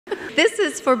This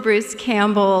is for Bruce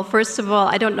Campbell. First of all,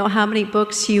 I don't know how many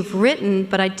books you've written,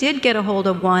 but I did get a hold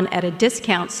of one at a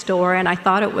discount store, and I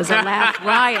thought it was a laugh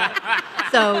riot.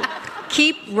 So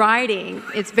keep writing.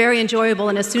 It's very enjoyable,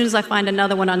 and as soon as I find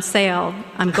another one on sale,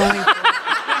 I'm going to.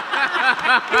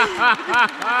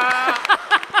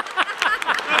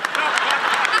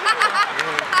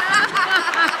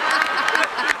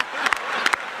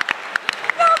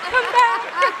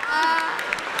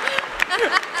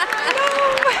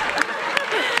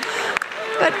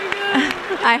 But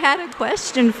I had a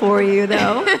question for you,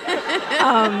 though.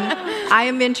 I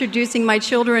am introducing my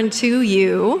children to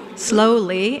you,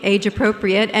 slowly,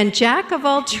 age-appropriate, and Jack of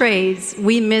all trades,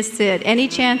 we miss it. Any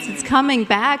chance it's coming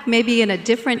back, maybe in a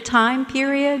different time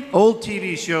period? Old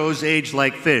TV shows age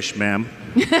like fish, ma'am.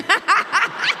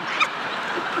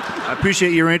 I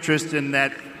appreciate your interest in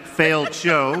that failed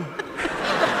show.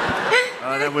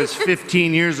 That was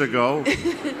 15 years ago.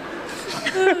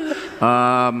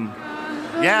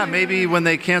 Yeah, maybe when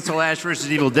they cancel Ash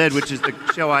vs. Evil Dead, which is the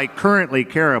show I currently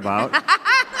care about,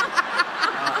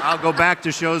 I'll go back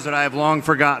to shows that I have long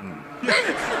forgotten.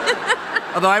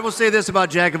 Although I will say this about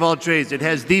Jack of all trades, it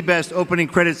has the best opening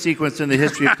credit sequence in the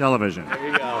history of television. There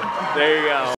you go. There you go.